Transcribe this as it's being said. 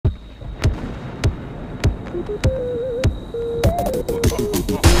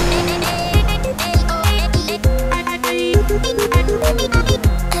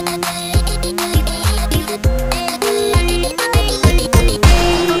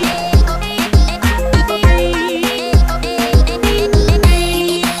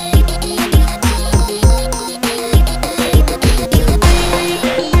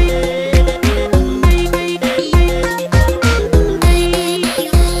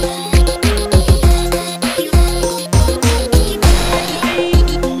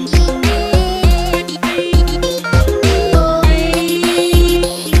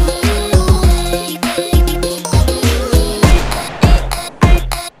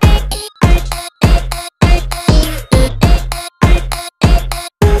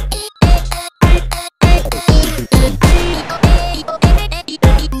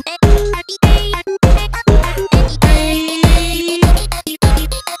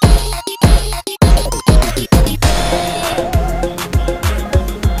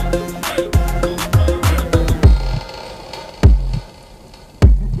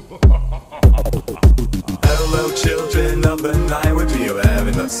Hello children of the night, what do you have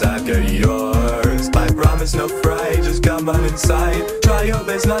in the sack of yours? I promise no fright, just come on inside. Try your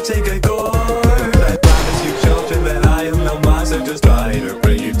best, not take a gourd. I promise you children that I am no monster, just try to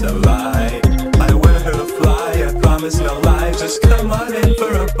bring you to life. I don't want to hurt a fly, I promise no lie, just come on in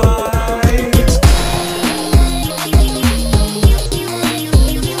for a bite.